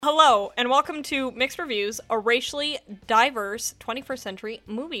Hello, and welcome to Mixed Reviews, a racially diverse 21st century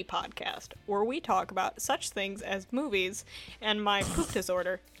movie podcast, where we talk about such things as movies and my poop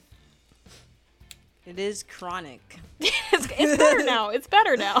disorder. It is chronic. It's better now. It's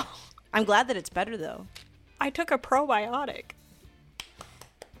better now. I'm glad that it's better, though. I took a probiotic.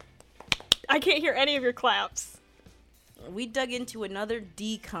 I can't hear any of your claps. We dug into another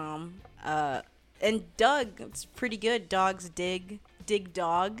DCOM, and Doug, it's pretty good. Dogs dig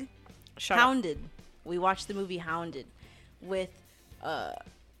dog. Shut up. Hounded. We watched the movie Hounded with a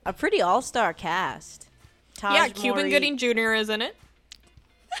pretty all-star cast. Taj Cuban Mori- Gooding Jr. is in it.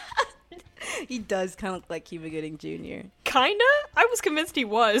 He does kind of look like Cuba Gooding Jr. Kinda? I was convinced he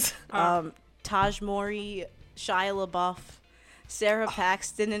was. Taj Mori, Shia LaBeouf, Sarah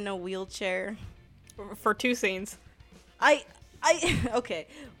Paxton in a wheelchair. For two scenes. Okay.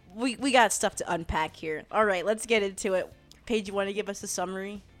 We got stuff to unpack here. All right, let's get into it. Paige, you want to give us a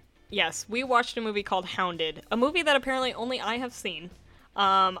summary? Yes, we watched a movie called Hounded, a movie that apparently only I have seen.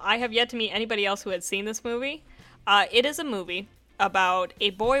 I have yet to meet anybody else who had seen this movie. It is a movie about a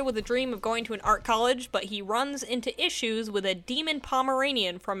boy with a dream of going to an art college, but he runs into issues with a demon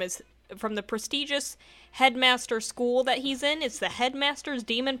Pomeranian from the prestigious headmaster school that he's in. It's the headmaster's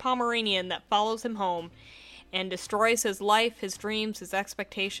demon Pomeranian that follows him home and destroys his life, his dreams, his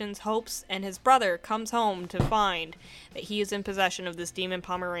expectations, hopes, and his brother comes home to find that he is in possession of this demon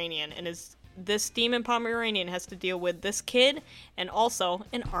Pomeranian, and this demon Pomeranian has to deal with this kid and also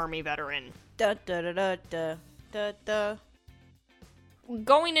an army veteran. Da da da da da da da.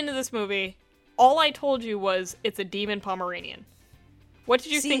 Going into this movie, all I told you was it's a demon Pomeranian. What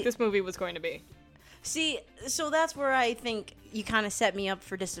did you think this movie was going to be? See, so that's where I think you kind of set me up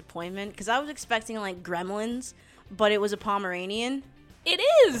for disappointment, because I was expecting, like, Gremlins, but it was a Pomeranian. It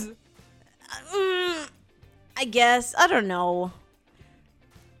is! I guess. I don't know.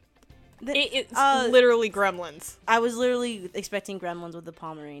 It's literally Gremlins. I was literally expecting Gremlins with the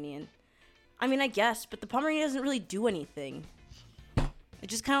Pomeranian. I mean, I guess, but the Pomeranian doesn't really do anything. It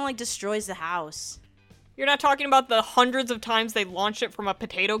just kind of, like, destroys the house. You're not talking about the hundreds of times they launched it from a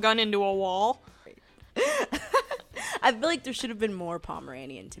potato gun into a wall? I feel like there should have been more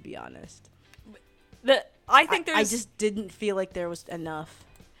Pomeranian, to be honest. I just didn't feel like there was enough.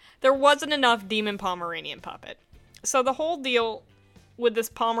 There wasn't enough demon Pomeranian puppet. So the whole deal with this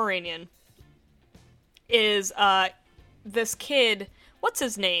Pomeranian is this kid. What's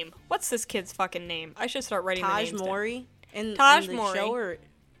his name? What's this kid's fucking name? I should start writing the names down. Taj Mori. Taj in the Mori.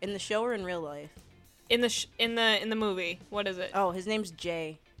 In the show or in real life? In the movie. What is it? Oh, his name's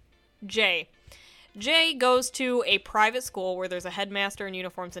Jay. Jay goes to a private school where there's a headmaster in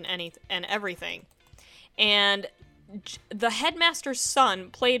uniforms and everything. And the headmaster's son,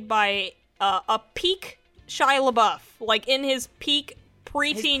 played by a peak Shia LaBeouf, like in his peak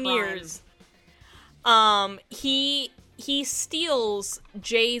preteen years, he steals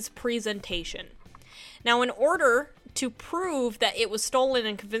Jay's presentation. Now, in order to prove that it was stolen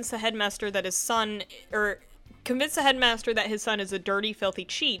and convince the headmaster that his son is a dirty, filthy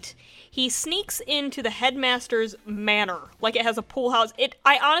cheat, he sneaks into the headmaster's manor, like it has a pool house.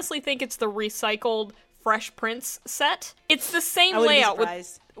 I honestly think it's the recycled Fresh Prince set. It's the same layout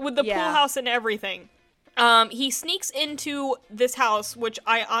with the pool house and everything. He sneaks into this house, which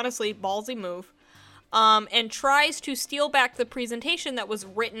I honestly, ballsy move, and tries to steal back the presentation that was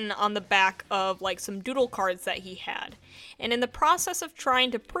written on the back of, like, some doodle cards that he had. And in the process of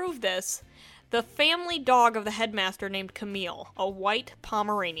trying to prove this, the family dog of the headmaster, named Camille, a white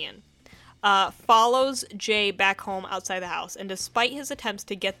Pomeranian, follows Jay back home outside the house. And despite his attempts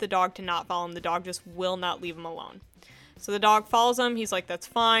to get the dog to not follow him, the dog just will not leave him alone. So the dog follows him. He's like, that's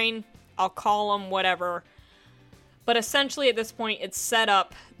fine. I'll call him, whatever. But essentially at this point, it's set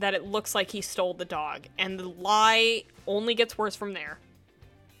up that it looks like he stole the dog. And the lie only gets worse from there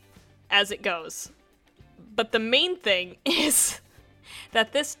as it goes. But the main thing is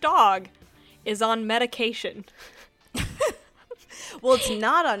that this dog is on medication. Well, it's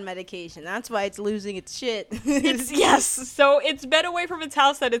not on medication. That's why it's losing its shit. Yes. So it's been away from its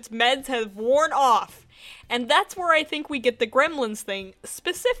house that its meds have worn off. And that's where I think we get the Gremlins thing,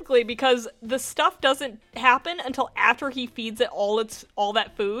 specifically because the stuff doesn't happen until after he feeds it all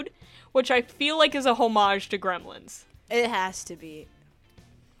that food, which I feel like is a homage to Gremlins. It has to be.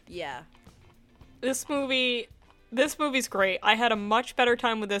 Yeah. This movie's great. I had a much better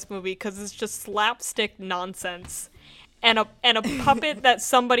time with this movie because it's just slapstick nonsense. And a puppet that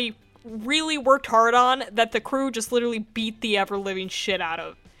somebody really worked hard on that the crew just literally beat the ever-living shit out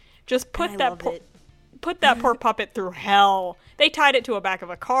of. Just put put that poor puppet through hell. They tied it to a back of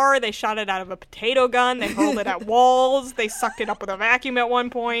a car. They shot it out of a potato gun. They hurled it at walls. They sucked it up with a vacuum at one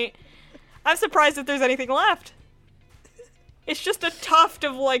point. I'm surprised if there's anything left. It's just a tuft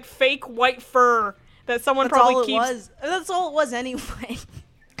of, like, fake white fur that someone probably keeps. That's all it was anyway.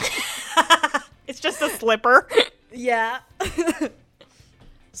 It's just a slipper. Yeah.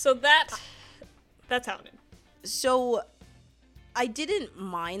 So that sounded. So, I didn't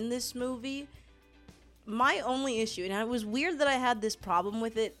mind this movie. My only issue, and it was weird that I had this problem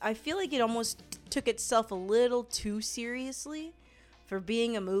with it, I feel like it almost took itself a little too seriously for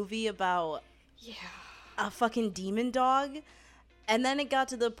being a movie about a fucking demon dog. And then it got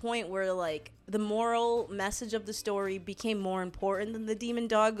to the point where, like, the moral message of the story became more important than the demon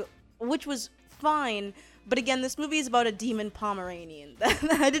dog, which was fine. But again, this movie is about a demon Pomeranian.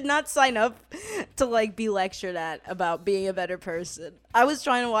 I did not sign up to, like, be lectured at about being a better person. I was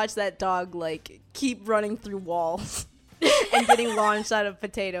trying to watch that dog, like, keep running through walls and getting launched out of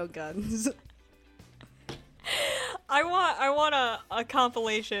potato guns. I want a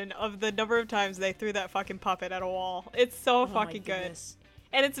compilation of the number of times they threw that fucking puppet at a wall. It's so fucking good.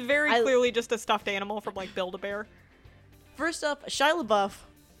 And it's very clearly just a stuffed animal from, like, Build-A-Bear. First up, Shia LaBeouf.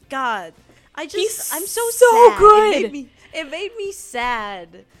 God. I'm so sad. Good. It made me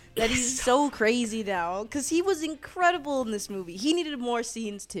sad that he's so crazy now, because he was incredible in this movie. He needed more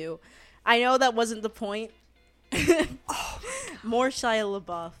scenes too. I know that wasn't the point. More Shia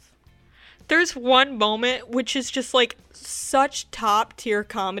LaBeouf. There's one moment which is just, like, such top-tier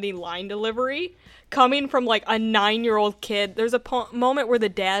comedy line delivery coming from, like, a 9-year-old kid. There's a moment where the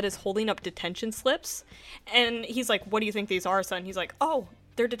dad is holding up detention slips, and he's like, "What do you think these are, son?" He's like, "Oh,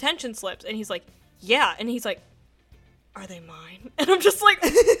 they're detention slips." And he's like, "Yeah." And he's like, "Are they mine?" And I'm just like...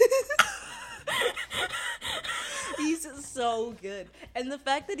 He's so good. And the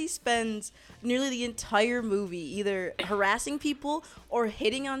fact that he spends nearly the entire movie either harassing people or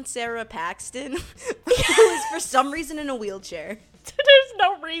hitting on Sarah Paxton, who is for some reason in a wheelchair. There's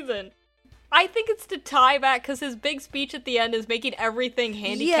no reason. I think it's to tie back, because his big speech at the end is making everything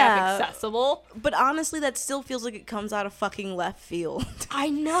handicap accessible. But honestly, that still feels like it comes out of fucking left field. I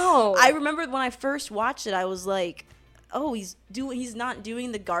know. I remember when I first watched it, I was like, oh, he's not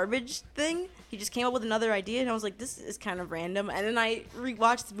doing the garbage thing. He just came up with another idea, and I was like, this is kind of random. And then I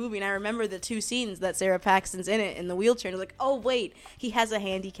rewatched the movie, and I remember the 2 scenes that Sarah Paxton's in it in the wheelchair, and I was like, oh, wait, he has a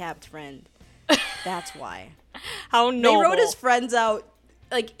handicapped friend. That's why. How noble. They wrote his friends out,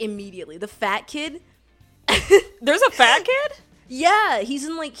 like, immediately. The fat kid. There's a fat kid? Yeah, he's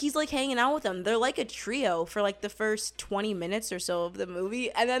hanging out with them. They're like a trio for, like, the first 20 minutes or so of the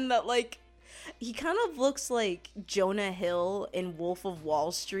movie, and then he kind of looks like Jonah Hill in Wolf of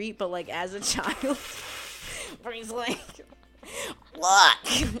Wall Street, but, like, as a child. Where he's like, look!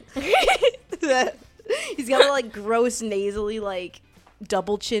 He's got a, like, gross, nasally, like,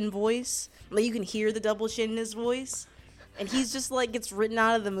 double chin voice. Like, you can hear the double chin in his voice. And he's just, like, gets written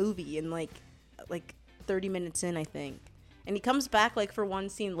out of the movie in, like 30 minutes in, I think. And he comes back, like, for one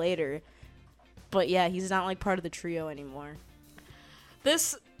scene later. But, yeah, he's not, like, part of the trio anymore.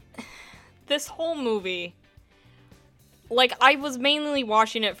 This whole movie, like, I was mainly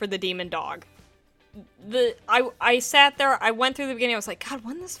watching it for the demon dog. I sat there, I went through the beginning, I was like, God,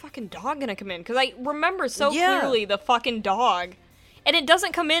 when's this fucking dog gonna come in? Because I remember so clearly the fucking dog. And it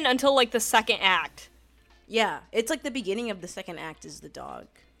doesn't come in until, like, the second act. Yeah, it's like the beginning of the second act is the dog.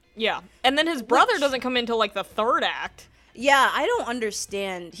 Yeah, and then his brother doesn't come in until, like, the third act. Yeah, I don't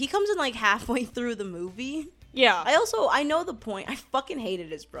understand. He comes in, like, halfway through the movie. Yeah. I know the point. I fucking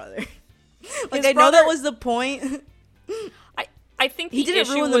hated his brother. Like, I know that was the point. I think he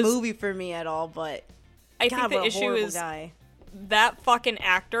didn't ruin the movie for me at all, but I think the issue is that fucking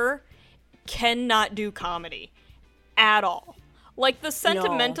actor cannot do comedy at all. Like, the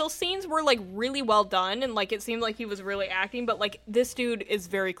sentimental scenes were, like, really well done, and, like, it seemed like he was really acting, but, like, this dude is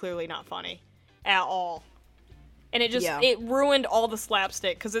very clearly not funny at all. And it ruined all the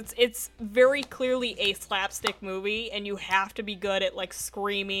slapstick, because it's very clearly a slapstick movie, and you have to be good at, like,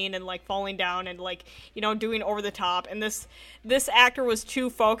 screaming and, like, falling down and, like, you know, doing over the top. And this actor was too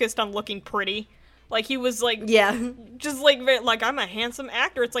focused on looking pretty. Like, he was, like, just, like, I'm a handsome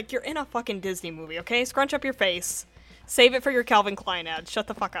actor. It's like, you're in a fucking Disney movie, okay? Scrunch up your face. Save it for your Calvin Klein ad. Shut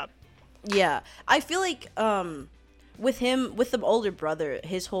the fuck up. Yeah. I feel like, with the older brother,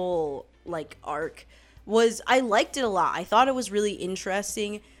 his whole, like, arc I liked it a lot. I thought it was really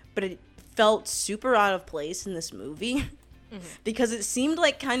interesting, but it felt super out of place in this movie. Because it seemed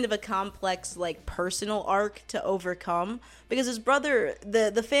like kind of a complex, like, personal arc to overcome. Because his brother,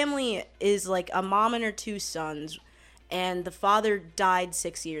 the family is, like, a mom and her 2 sons, and the father died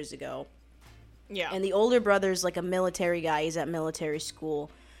 6 years ago. Yeah. And the older brother's like a military guy. He's at military school.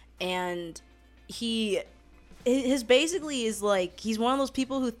 And his basically is like, he's one of those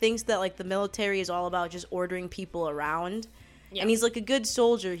people who thinks that like the military is all about just ordering people around. Yeah. And he's like a good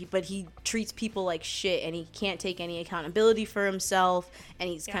soldier, but he treats people like shit, and he can't take any accountability for himself, and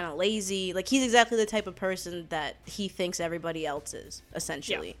he's kind of lazy. Like, he's exactly the type of person that he thinks everybody else is,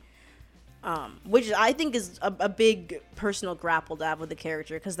 essentially. Yeah. Which I think is a big personal grapple to have with the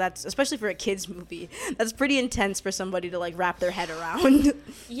character, because that's, especially for a kid's movie, that's pretty intense for somebody to, like, wrap their head around.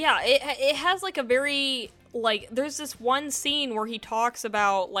 Yeah, it has, like, a very... Like, there's this one scene where he talks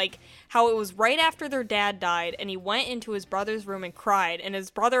about, like, how it was right after their dad died, and he went into his brother's room and cried, and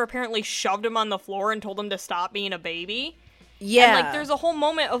his brother apparently shoved him on the floor and told him to stop being a baby. Yeah. And, like, there's a whole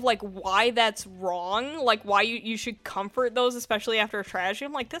moment of, like, why that's wrong, like, why you should comfort those, especially after a tragedy.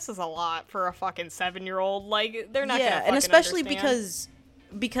 I'm like, this is a lot for a fucking 7-year-old. Like, they're not gonna fucking and especially understand.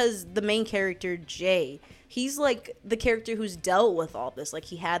 because the main character, Jay... He's, like, the character who's dealt with all this. Like,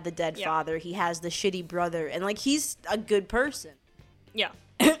 he had the dead father. He has the shitty brother. And, like, he's a good person. Yeah.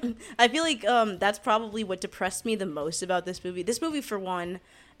 I feel like that's probably what depressed me the most about this movie. This movie, for one,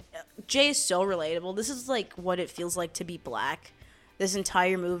 Jay is so relatable. This is, like, what it feels like to be black. This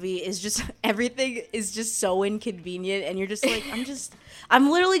entire movie is just, everything is just so inconvenient. And you're just like, I'm just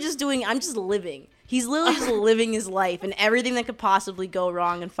living. He's literally just living his life, and everything that could possibly go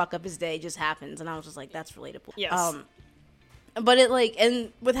wrong and fuck up his day just happens. And I was just like, that's relatable. Yes. But it, like,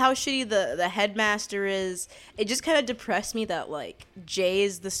 and with how shitty the headmaster is, it just kind of depressed me that, like, Jay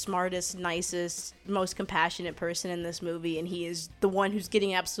is the smartest, nicest, most compassionate person in this movie, and he is the one who's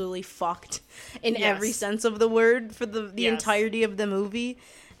getting absolutely fucked in every sense of the word for the entirety of the movie.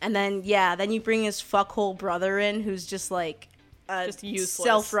 And then, then you bring his fuckhole brother in, who's just, like, a just useless,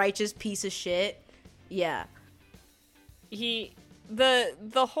 self-righteous piece of shit. Yeah. The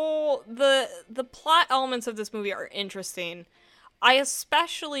plot elements of this movie are interesting. I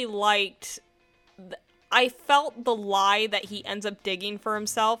especially liked... I felt the lie that he ends up digging for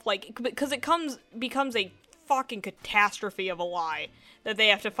himself, like, because it becomes a fucking catastrophe of a lie that they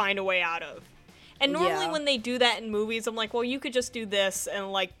have to find a way out of. And normally when they do that in movies, I'm like, well, you could just do this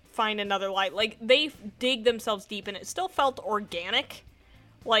and, like, find another lie. Like, they dig themselves deep, and it still felt organic.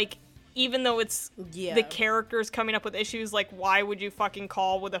 Like... Even though it's the characters coming up with issues, like, why would you fucking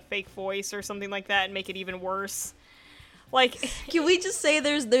call with a fake voice or something like that and make it even worse? Like... Can we just say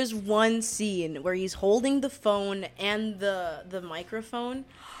there's one scene where he's holding the phone and the microphone,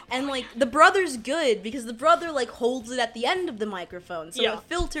 and, like, the brother's good because the brother, like, holds it at the end of the microphone, so it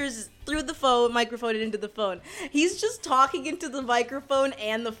filters through the microphone and into the phone. He's just talking into the microphone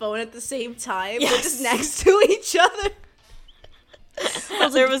and the phone at the same time. They're just next to each other.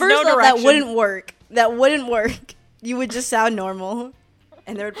 There was no direction. That wouldn't work. You would just sound normal,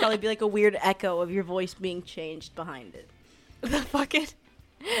 and there would probably be like a weird echo of your voice being changed behind it.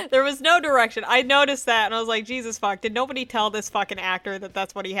 There was no direction. I noticed that, and I was like, Jesus fuck, did nobody tell this fucking actor that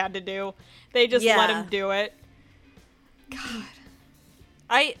that's what he had to do? They just let him do it. God.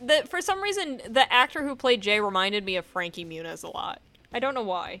 For some reason, the actor who played Jay reminded me of Frankie Muniz a lot. I don't know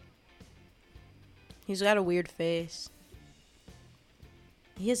why. He's got a weird face.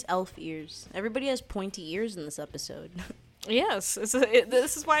 He has elf ears. Everybody has pointy ears in this episode. Yes.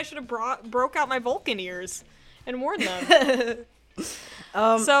 This is why I should have broke out my Vulcan ears and worn them.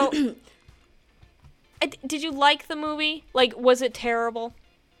 So, did you like the movie? Like, was it terrible?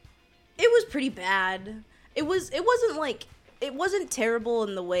 It was pretty bad. It wasn't terrible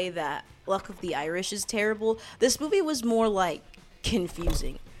in the way that Luck of the Irish is terrible. This movie was more, like,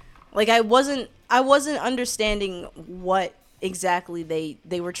 confusing. Like, I wasn't understanding what exactly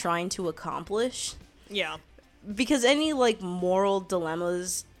they were trying to accomplish. Yeah. Because any, like, moral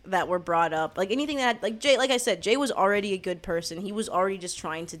dilemmas that were brought up, like, anything that, like, Jay, like I said, Jay was already a good person. He was already just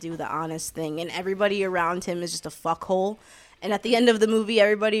trying to do the honest thing, and everybody around him is just a fuckhole. And at the end of the movie,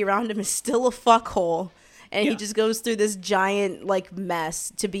 everybody around him is still a fuckhole. And he just goes through this giant, like,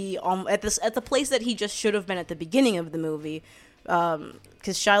 mess to be at the place that he just should have been at the beginning of the movie.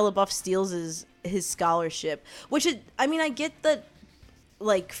 Because Shia LaBeouf steals his scholarship, which I get that,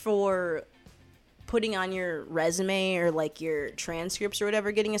 like, for putting on your resume or, like, your transcripts or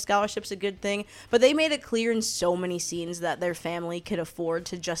whatever, getting a scholarship's a good thing, but they made it clear in so many scenes that their family could afford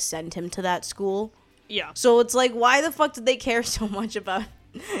to just send him to that school. Yeah. So it's like, why the fuck did they care so much about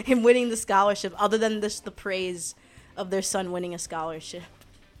him winning the scholarship other than just the praise of their son winning a scholarship?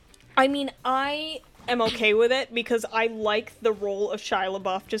 I mean, I am okay with it because I like the role of Shia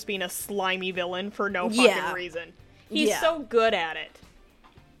LaBeouf just being a slimy villain for no fucking reason. He's so good at it.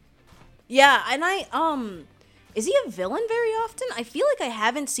 Yeah, and Is he a villain very often? I feel like I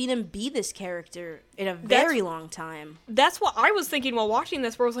haven't seen him be this character in a very long time. That's what I was thinking while watching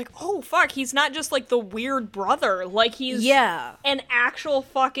this, where I was like, oh, fuck, he's not just, like, the weird brother. Like, he's an actual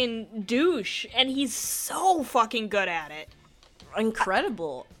fucking douche, and he's so fucking good at it.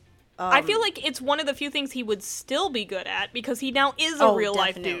 Incredible. I feel like it's one of the few things he would still be good at, because he now is a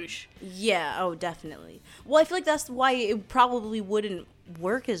real-life douche. Yeah, definitely. Well, I feel like that's why it probably wouldn't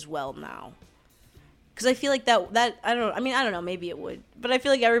work as well now. Because I feel like that I don't know, maybe it would. But I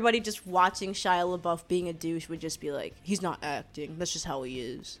feel like everybody just watching Shia LaBeouf being a douche would just be like, he's not acting. That's just how he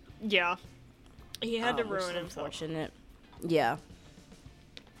is. Yeah. He had to ruin himself. Unfortunate. Yeah.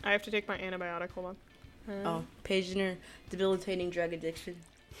 I have to take my antibiotic. Hold on. Paige and her debilitating drug addiction.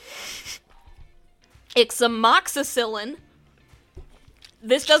 It's amoxicillin.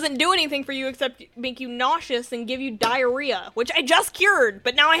 This doesn't do anything for you except make you nauseous and give you diarrhea, which I just cured,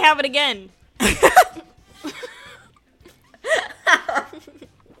 but now I have it again.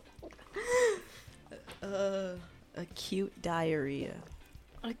 Acute diarrhea.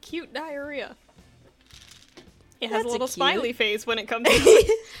 Acute diarrhea. It has a little smiley face when it comes out.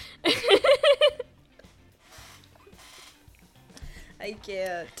 I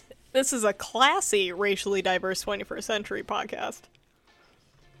can't. This is a classy, racially diverse 21st century podcast.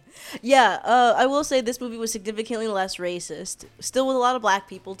 Yeah, I will say this movie was significantly less racist. Still with a lot of black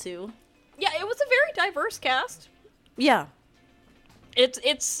people, too. Yeah, it was a very diverse cast. Yeah.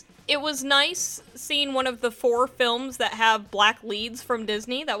 It was nice seeing one of the 4 films that have black leads from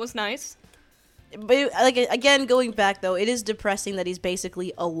Disney. That was nice. But, like, again, going back, though, it is depressing that he's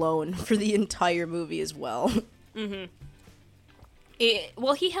basically alone for the entire movie as well. Mm-hmm.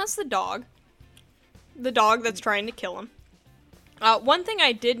 Well, he has the dog. The dog that's trying to kill him. One thing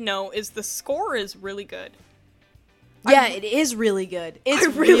I did know is the score is really good. Yeah, it is really good. It's I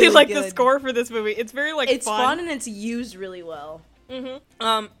really like good. the score for this movie. It's very, like, it's fun and it's used really well.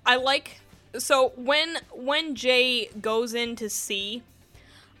 Mm-hmm. I like... So, when Jay goes in to see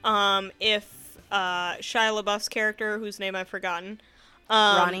if Shia LaBeouf's character, whose name I've forgotten,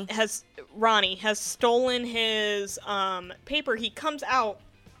 Ronnie has stolen his paper, he comes out.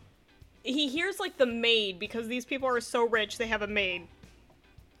 He hears, like, the maid, because these people are so rich, they have a maid.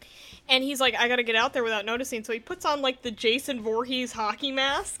 And he's like, I gotta get out there without noticing. So he puts on, like, the Jason Voorhees hockey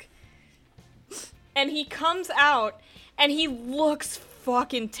mask. And he comes out, and he looks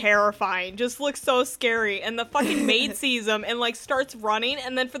fucking terrifying. Just looks so scary. And the fucking maid sees him and, like, starts running.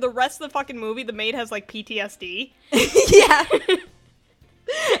 And then for the rest of the fucking movie, the maid has, like, PTSD. Yeah.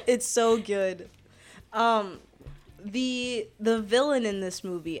 It's so good. The villain in this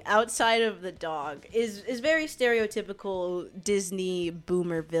movie, outside of the dog, is very stereotypical Disney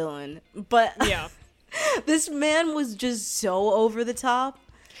boomer villain. But yeah, this man was just so over the top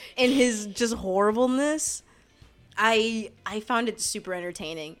in his just horribleness. I found it super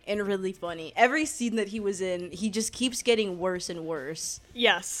entertaining and really funny. Every scene that he was in, he just keeps getting worse and worse.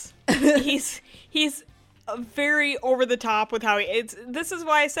 Yes. He's very over the top with how this is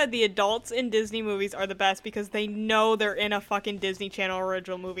why I said the adults in Disney movies are the best, because they know they're in a fucking Disney Channel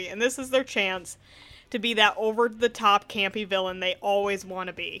original movie, and this is their chance to be that over the top campy villain they always want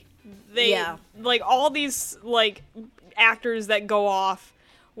to be. Like, all these, like, actors that go off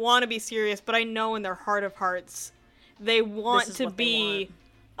want to be serious, but I know in their heart of hearts they want to be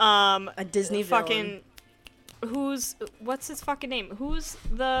a Disney fucking villain. What's his fucking name? Who's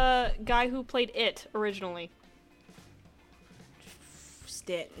the guy who played It originally?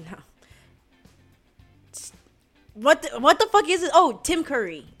 No. What the fuck is it? Oh, Tim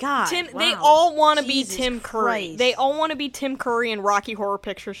Curry. God. Wow. They all want to be Tim Curry. Christ. They all want to be Tim Curry in Rocky Horror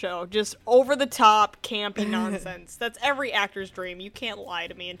Picture Show. Just over the top, campy nonsense. That's every actor's dream. You can't lie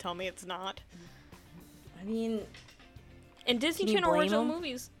to me and tell me it's not. I mean, and Disney Channel original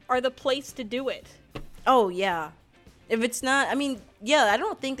movies are the place to do it. Oh, yeah. If it's not, I mean, yeah, I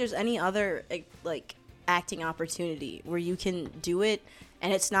don't think there's any other, like, acting opportunity where you can do it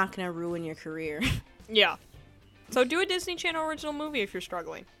and it's not going to ruin your career. Yeah. So do a Disney Channel original movie if you're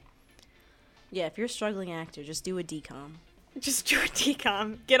struggling. Yeah, if you're a struggling actor, just do a DCOM. Just do a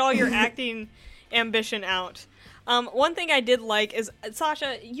DCOM. Get all your acting ambition out. One thing I did like is,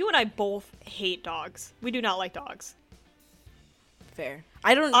 Sasha, you and I both hate dogs. We do not like dogs. Fair.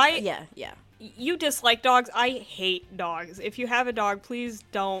 Yeah. You dislike dogs. I hate dogs. If you have a dog, please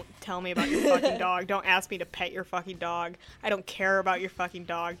don't tell me about your fucking dog. Don't ask me to pet your fucking dog. I don't care about your fucking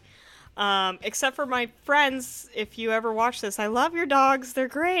dog. Except for my friends, if you ever watch this, I love your dogs. They're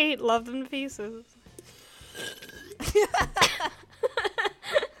great. Love them to pieces.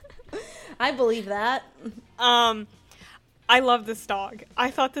 I believe that. I love this dog. I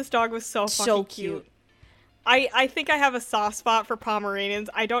thought this dog was so fucking cute. I think I have a soft spot for Pomeranians.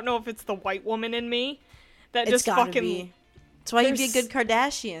 I don't know if it's the white woman in me that It's just gotta fucking. be. That's why you'd be a good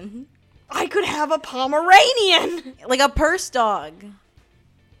Kardashian. I could have a Pomeranian. Like a purse dog.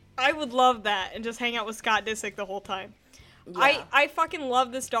 I would love that and just hang out with Scott Disick the whole time. Yeah. I fucking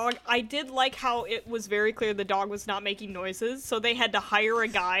love this dog. I did like how it was very clear the dog was not making noises, so they had to hire a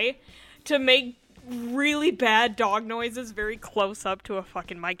guy to make really bad dog noises very close up to a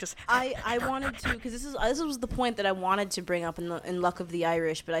fucking mic. Just I wanted to, because this was the point that I wanted to bring up in Luck of the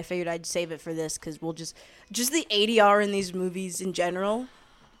Irish, but I figured I'd save it for this because we'll just the ADR in these movies in general.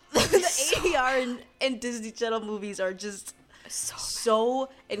 The ADR in Disney Channel movies are just so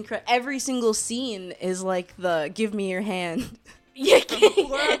incredible. Every single scene is like the "Give me your hand." yeah,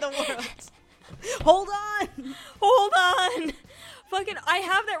 War of the Worlds. Hold on. hold on. Fucking, I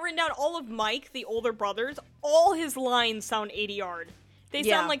have that written down. All of Mike, the older brothers, all his lines sound 80-yard. They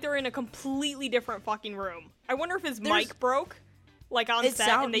sound like they're in a completely different fucking room. I wonder if his mic broke, like on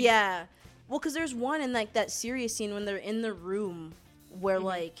set. Yeah. Well, because there's one in like that serious scene when they're in the room where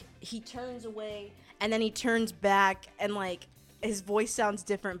like he turns away and then he turns back and like his voice sounds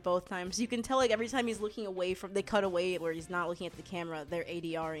different both times. You can tell like every time he's looking away from, they cut away where he's not looking at the camera, they're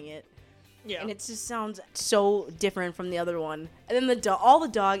ADRing it. Yeah. And it just sounds so different from the other one. And then all the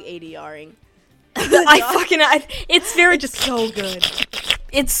dog ADRing. It's very It's just so good.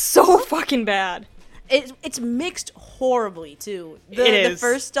 It's so fucking bad. It's mixed horribly too. It is. The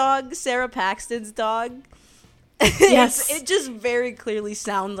first dog, Sarah Paxton's dog. Yes. It just very clearly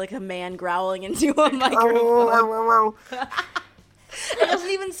sounds like a man growling into a microphone. It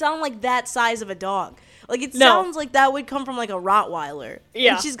doesn't even sound like that size of a dog. Like, it sounds like that would come from, like, a Rottweiler.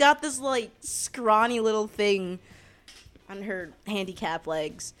 Yeah. And she's got this, like, scrawny little thing on her handicap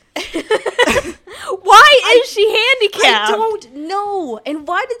legs. Why is she handicapped? I don't know. And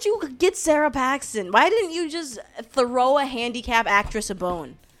why did you get Sarah Paxton? Why didn't you just throw a handicap actress a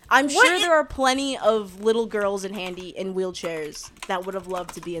bone? I'm sure there are plenty of little girls in wheelchairs that would have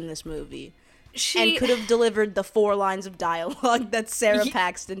loved to be in this movie. And could have delivered the 4 lines of dialogue that Sarah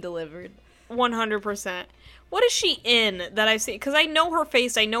Paxton delivered. 100%. What is she in that I've seen? Because I know her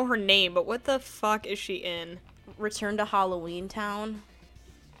face, I know her name, but what the fuck is she in? Return to Halloween Town.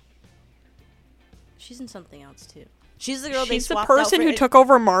 She's in something else too. She's the girl they swapped out. She's the person who took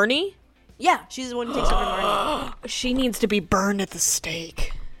over Marnie? Yeah, she's the one who takes over Marnie. She needs to be burned at the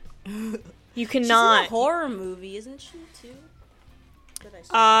stake. You cannot. She's in a horror movie, isn't she too?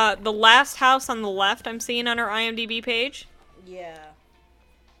 The Last House on the Left I'm seeing on her IMDb page. Yeah.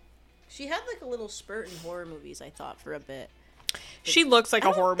 She had like a little spurt in horror movies, I thought, for a bit. She looks like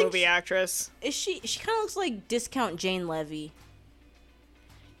a horror movie actress. Is she? She kind of looks like Discount Jane Levy.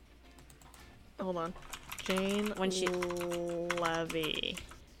 Hold on. Jane Levy.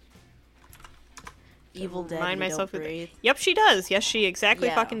 Evil Dead. Remind myself Don't Breathe. Yep, she does. Yes, she exactly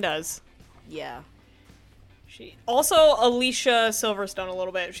fucking does. Yeah. She also Alicia Silverstone a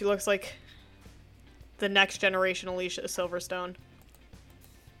little bit. She looks like the next generation Alicia Silverstone.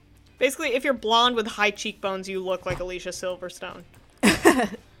 Basically, if you're blonde with high cheekbones, you look like Alicia Silverstone.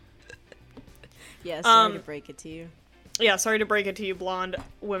 Yeah, sorry to break it to you. Yeah, sorry to break it to you, blonde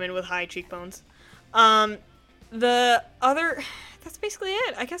women with high cheekbones. The other... That's basically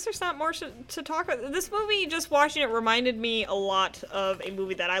it. I guess there's not more to talk about. This movie, just watching it, reminded me a lot of a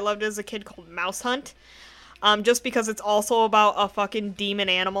movie that I loved as a kid called Mouse Hunt. Just because it's also about a fucking demon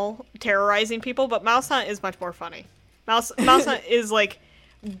animal terrorizing people, but Mouse Hunt is much more funny. Mouse Hunt is, like,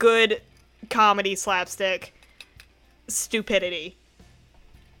 good comedy slapstick stupidity.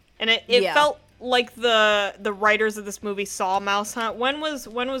 And it felt like the writers of this movie saw Mouse Hunt. When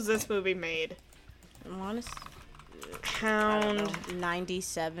was this movie made? I'm honest. Hound.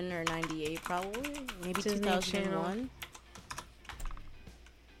 97 or 98 probably. Maybe Disney 2001.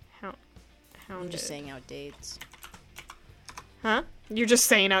 Hound. I'm just saying out dates. Huh? You're just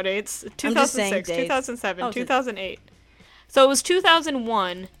saying out dates. I'm just saying 2006, dates. 2007, 2008. So it was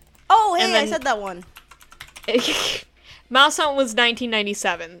 2001. Oh, hey, And then- I said that one. Mouse Hunt was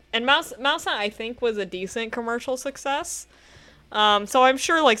 1997. And Mouse Hunt, I think, was a decent commercial success. So I'm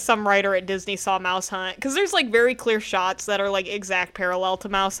sure, like, some writer at Disney saw Mouse Hunt. Because there's, like, very clear shots that are, like, exact parallel to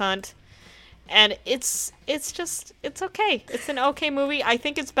Mouse Hunt. And it's okay. It's an okay movie. I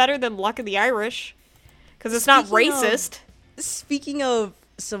think it's better than Luck of the Irish. Because it's not racist. Speaking of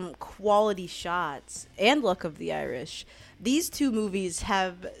some quality shots and Luck of the Irish, these two movies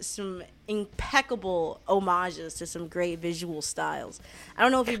have some impeccable homages to some great visual styles. I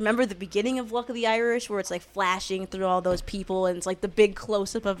don't know if you remember the beginning of Luck of the Irish, where it's like flashing through all those people and it's like the big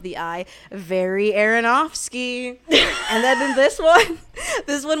close-up of the eye. Very Aronofsky. And then in this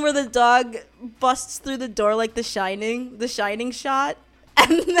one where the dog busts through the door like the Shining shot.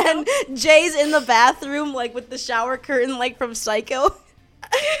 And then Jay's in the bathroom like with the shower curtain like from Psycho.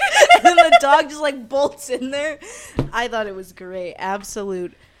 And then the dog just like bolts in there. I thought it was great.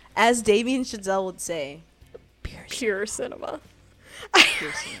 Absolute, as Damien Chazelle would say, pure cinema.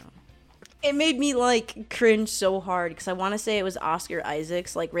 Pure cinema. It made me like cringe so hard because I want to say it was Oscar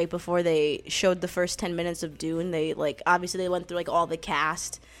Isaacs, like right before they showed the first 10 minutes of Dune. They like obviously they went through like all the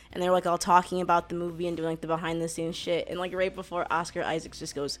cast and they're like all talking about the movie and doing like the behind the scenes shit. And like right before Oscar Isaacs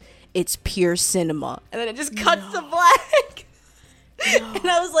just goes, "It's pure cinema," and then it just cuts to black. No. And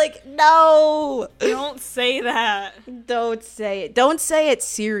I was like, no. Don't say that. Don't say it. Don't say it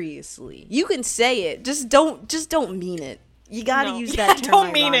seriously. You can say it. Just don't mean it. You gotta use that term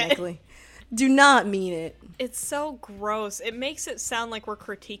don't mean ironically. Do not mean it. It's so gross. It makes it sound like we're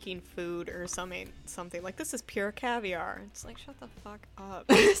critiquing food or something. Like, this is pure caviar. It's like, shut the fuck up.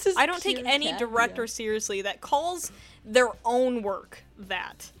 I don't take any director seriously that calls their own work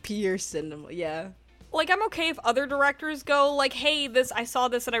that. Pure cinema, yeah. Like, I'm okay if other directors go, like, hey, I saw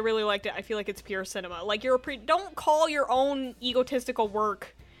this and I really liked it. I feel like it's pure cinema. Like, don't call your own egotistical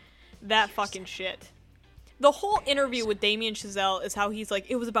work that pure fucking shit. The whole interview with Damien Chazelle is how he's like,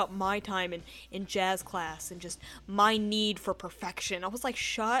 it was about my time in jazz class and just my need for perfection. I was like,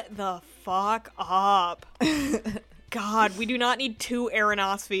 shut the fuck up. God, we do not need two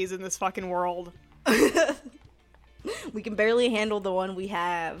Aronofskys in this fucking world. We can barely handle the one we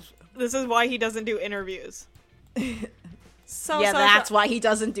have. This is why he doesn't do interviews. That's why he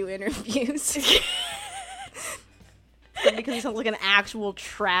doesn't do interviews. Because he sounds like an actual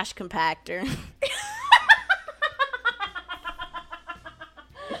trash compactor.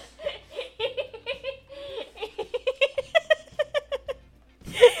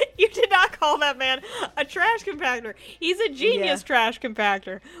 You did not call that man a trash compactor. He's a genius trash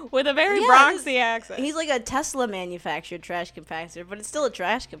compactor with a very Bronxy accent. He's like a Tesla manufactured trash compactor, but it's still a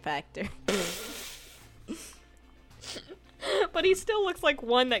trash compactor. But he still looks like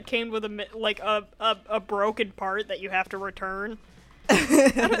one that came with a broken part that you have to return.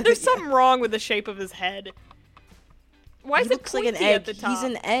 There's something wrong with the shape of his head. Why is it pointy like an egg. At the top? He's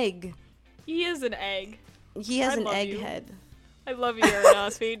an egg. He is an egg. He has an egg head. I love you,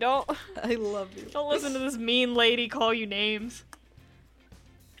 Aronofsky. Don't. I love you. Don't listen to this mean lady call you names.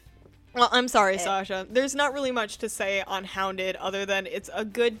 Well, I'm sorry, Sasha. There's not really much to say on Hounded other than it's a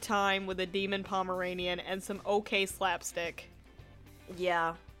good time with a demon Pomeranian and some okay slapstick.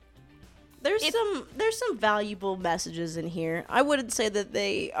 Yeah. There's some valuable messages in here. I wouldn't say that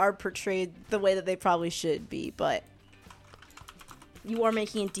they are portrayed the way that they probably should be, but you are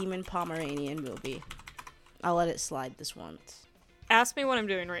making a demon Pomeranian movie. I'll let it slide this once. Ask me what I'm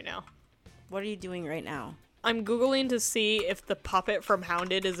doing right now. What are you doing right now? I'm Googling to see if the puppet from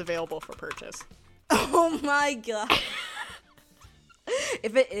Hounded is available for purchase. Oh my god.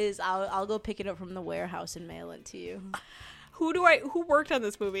 If it is, I'll go pick it up from the warehouse and mail it to you. Who worked on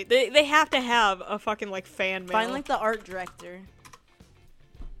this movie? They have to have a fucking like fan mail. Find like the art director.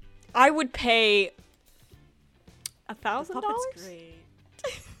 I would pay $1,000. The puppet's great.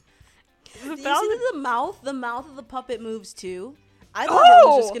 You see that the mouth of the puppet moves too? I thought it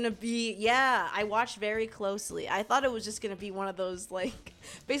was just gonna be, I watched very closely. I thought it was just gonna be one of those, like,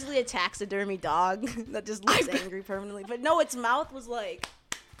 basically a taxidermy dog that just looks angry permanently. But no, its mouth was like...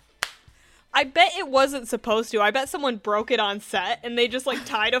 I bet it wasn't supposed to. I bet someone broke it on set and they just, like,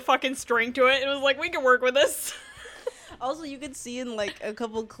 tied a fucking string to it and was like, we can work with this. Also, you could see in, like, a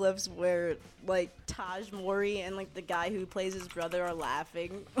couple clips where, like, Taj Mori and, like, the guy who plays his brother are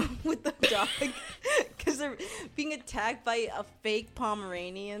laughing with the dog because they're being attacked by a fake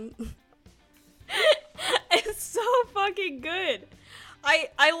Pomeranian. It's so fucking good.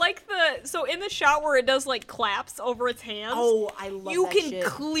 I like so in the shot where it does, like, claps over its hands. Oh, I love that You can shit.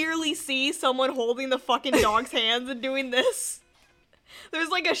 clearly see someone holding the fucking dog's hands and doing this. There's,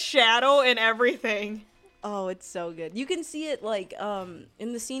 like, a shadow and everything. Oh, it's so good. You can see it, like,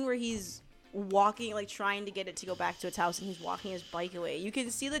 in the scene where he's walking, like, trying to get it to go back to its house, and he's walking his bike away. You can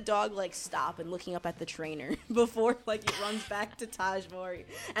see the dog, like, stop and looking up at the trainer before, like, it runs back to Taj Mori.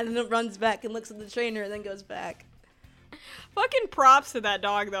 And then it runs back and looks at the trainer and then goes back. Fucking props to that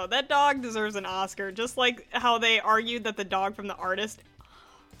dog, though. That dog deserves an Oscar, just like how they argued that the dog from The Artist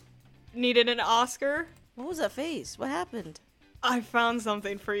needed an Oscar. What was that face? What happened? I found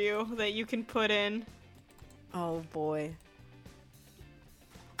something for you that you can put in. Oh, boy.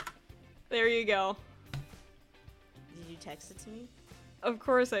 There you go. Did you text it to me? Of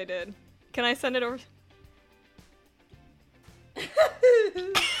course I did. Can I send it over?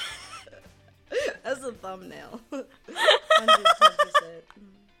 That's a thumbnail. 110%.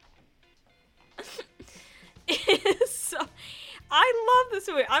 It's so... I love this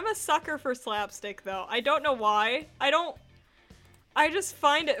movie. I'm a sucker for slapstick, though. I don't know why. I just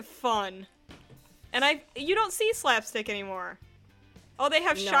find it fun. And you don't see slapstick anymore. Oh, they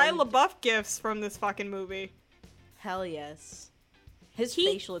have No, Shia LaBeouf gifs from this fucking movie. Hell yes. His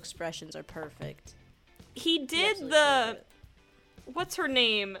facial expressions are perfect. He did what's her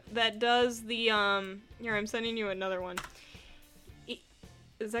name that does the here, I'm sending you another one.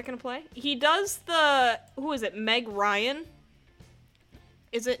 Is that gonna play? He does who is it, Meg Ryan?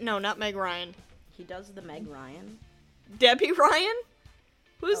 Is it? No, not Meg Ryan. He does the Meg Ryan? Debbie Ryan?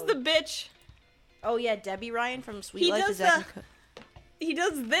 Who's the bitch? Oh yeah, Debbie Ryan from Sweet Life is that he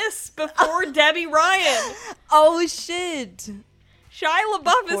does this before Debbie Ryan. Oh shit. Shia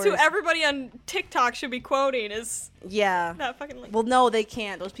LaBeouf is who everybody on TikTok should be quoting. That fucking link. Well, no, they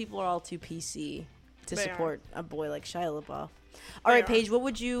can't. Those people are all too PC to support a boy like Shia LaBeouf. All right, Paige, what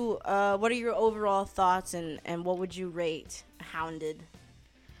would you? What are your overall thoughts and what would you rate Hounded?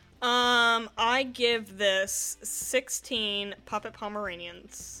 I give this 16 puppet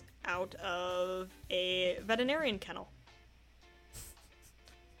Pomeranians out of a veterinarian kennel.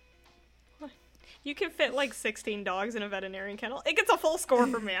 You can fit like 16 dogs in a veterinarian kennel. It gets a full score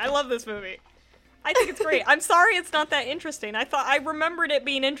from me. I love this movie. I think it's great. I'm sorry it's not that interesting. I remembered it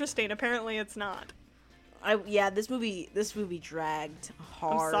being interesting. Apparently it's not. This movie dragged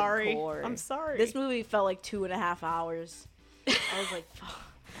hardcore. I'm sorry. This movie felt like 2.5 hours. I was like,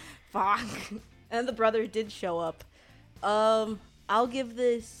 fuck. And the brother did show up. I'll give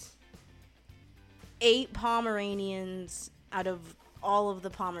this 8 Pomeranians out of all of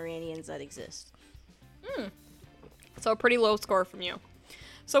the Pomeranians that exist. So a pretty low score from you.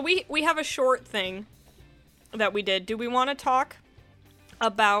 So we have a short thing that we did. Do we want to talk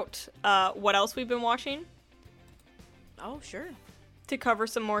about what else we've been watching? Oh, sure. To cover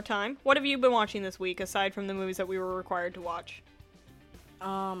some more time. What have you been watching this week aside from the movies that we were required to watch?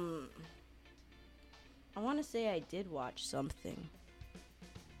 I want to say I did watch something.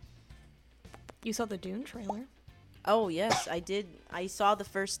 You saw the Dune trailer? Oh, yes, I did. I saw the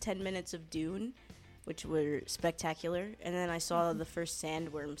first 10 minutes of Dune, which were spectacular. And then I saw the first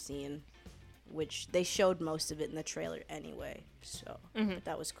sandworm scene, which they showed most of it in the trailer anyway. So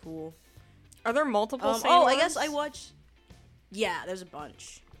that was cool. Are there multiple sandworms? Oh, I guess I watched... Yeah, there's a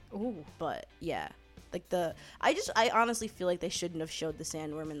bunch. Ooh. But, yeah. Like I honestly feel like they shouldn't have showed the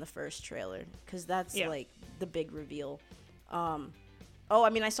sandworm in the first trailer. Because that's, like, the big reveal. I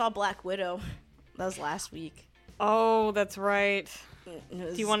saw Black Widow. That was last week. Oh, that's right.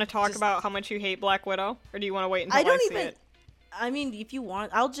 Do you want to talk about how much you hate Black Widow? Or do you want to wait until I see it? I mean, if you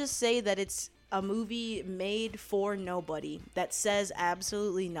want, I'll just say that it's a movie made for nobody that says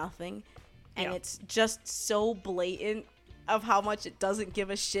absolutely nothing. And it's just so blatant of how much it doesn't give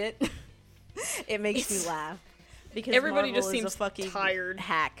a shit. It makes me laugh. Because everybody Marvel just seems a fucking tired.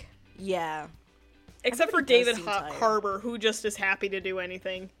 Hack. Yeah. Except for David Harbour, who just is happy to do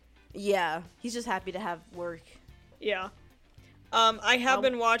anything. Yeah. He's just happy to have work. Yeah. I have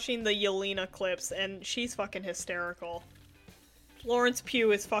been watching the Yelena clips, and she's fucking hysterical. Florence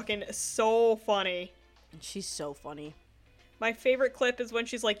Pugh is fucking so funny. She's so funny. My favorite clip is when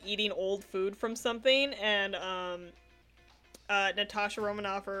she's, like, eating old food from something, and, Natasha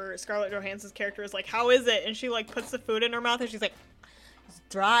Romanoff, or Scarlett Johansson's character, is like, how is it? And she, like, puts the food in her mouth, and she's like, it's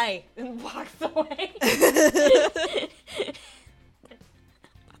dry, and walks away.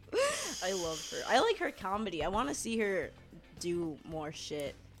 I love her. I like her comedy. I want to see her do more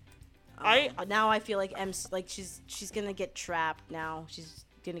shit. Now I feel like she's gonna get trapped now. She's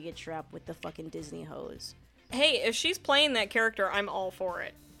gonna get trapped with the fucking Disney hoes. Hey, if she's playing that character, I'm all for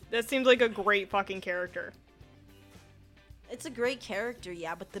it. That seems like a great fucking character. It's a great character,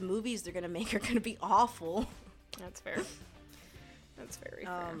 yeah, but the movies they're gonna make are gonna be awful. That's fair. That's very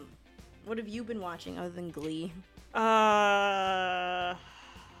fair. What have you been watching other than Glee? I've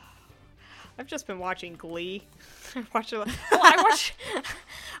just been watching Glee. I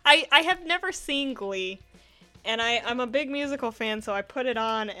have never seen Glee, and I'm a big musical fan, so I put it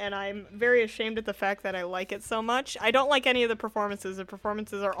on, and I'm very ashamed at the fact that I like it so much. I don't like any of the performances. The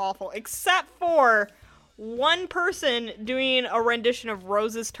performances are awful, except for one person doing a rendition of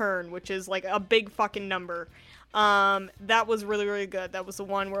Rose's Turn, which is like a big fucking number. That was really, really good. That was the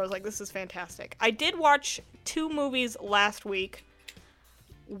one where I was like, this is fantastic. I did watch 2 movies last week.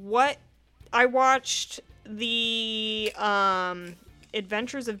 I watched the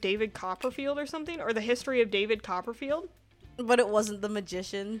Adventures of David Copperfield or something, or The History of David Copperfield. But it wasn't the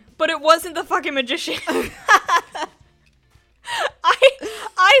magician. But it wasn't the fucking magician.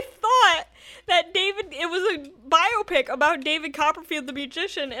 I thought that it was a biopic about David Copperfield the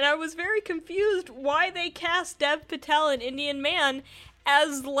magician, and I was very confused why they cast Dev Patel and Indian Man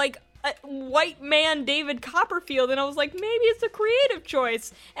as, like, a white man David Copperfield, and I was like, maybe it's a creative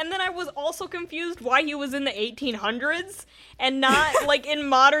choice. And then I was also confused why he was in the 1800s and not like in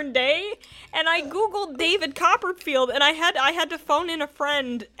modern day. And I googled David Copperfield, and I had to phone in a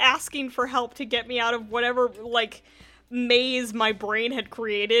friend asking for help to get me out of whatever like maze my brain had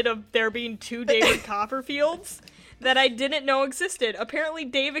created of there being two David Copperfields that I didn't know existed. Apparently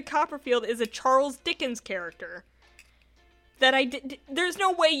David Copperfield is a Charles Dickens character. That I did. There's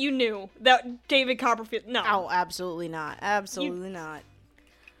no way you knew that David Copperfield. No. Oh, absolutely not. Absolutely not.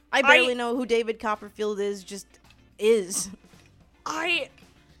 I barely know who David Copperfield is. Just is.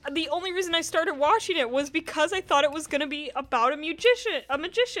 The only reason I started watching it was because I thought it was gonna be about a magician. A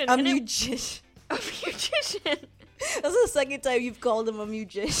magician. A magician. That's the second time you've called him a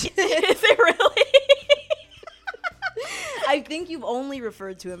magician. Is it really? I think you've only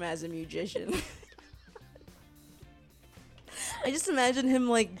referred to him as a magician. I just imagine him,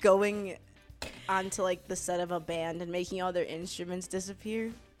 like, going onto, like, the set of a band and making all their instruments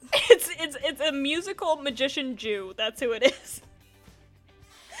disappear. It's a musical magician Jew. That's who it is.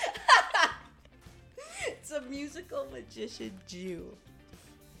 It's a musical magician Jew.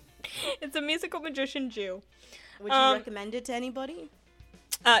 It's a musical magician Jew. Would you recommend it to anybody?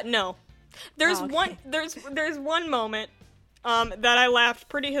 No. There's one moment that I laughed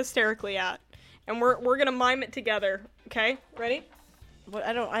pretty hysterically at. And we're gonna mime it together. Okay? Ready? What?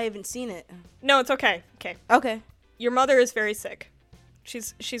 I haven't seen it. No, it's okay. Okay. Okay. Your mother is very sick.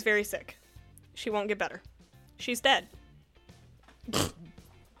 She's very sick. She won't get better. She's dead.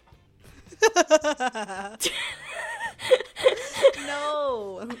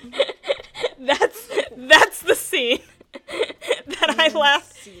 No. That's the scene that I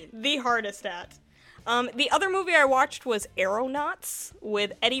laughed the hardest at. The other movie I watched was Aeronauts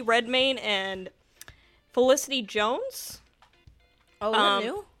with Eddie Redmayne and Felicity Jones. Oh, is that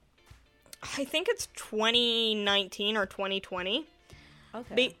new? I think it's 2019 or 2020.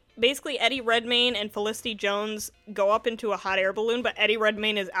 Okay. Basically, Eddie Redmayne and Felicity Jones go up into a hot air balloon, but Eddie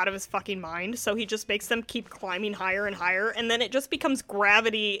Redmayne is out of his fucking mind, so he just makes them keep climbing higher and higher, and then it just becomes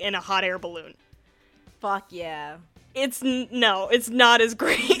gravity in a hot air balloon. Fuck yeah. It's not as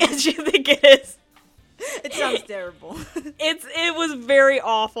great as you think it is. It sounds terrible. It was very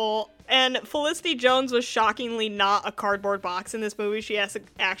awful, and Felicity Jones was shockingly not a cardboard box in this movie. She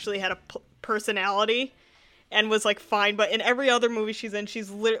actually had a personality and was, like, fine, but in every other movie she's in, she's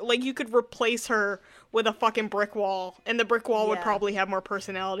like, you could replace her with a fucking brick wall, and the brick wall would probably have more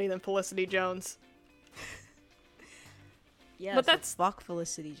personality than Felicity Jones. Yeah, but that's fuck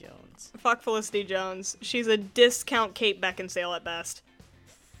Felicity Jones. Fuck Felicity Jones. She's a discount Kate Beckinsale at best.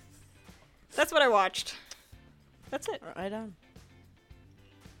 That's what I watched. That's it. Right on.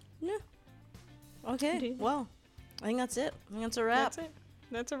 Yeah. Okay. Indeed. Well, I think that's it. I think that's a wrap. That's it.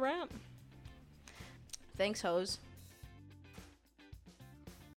 That's a wrap. Thanks, Hose.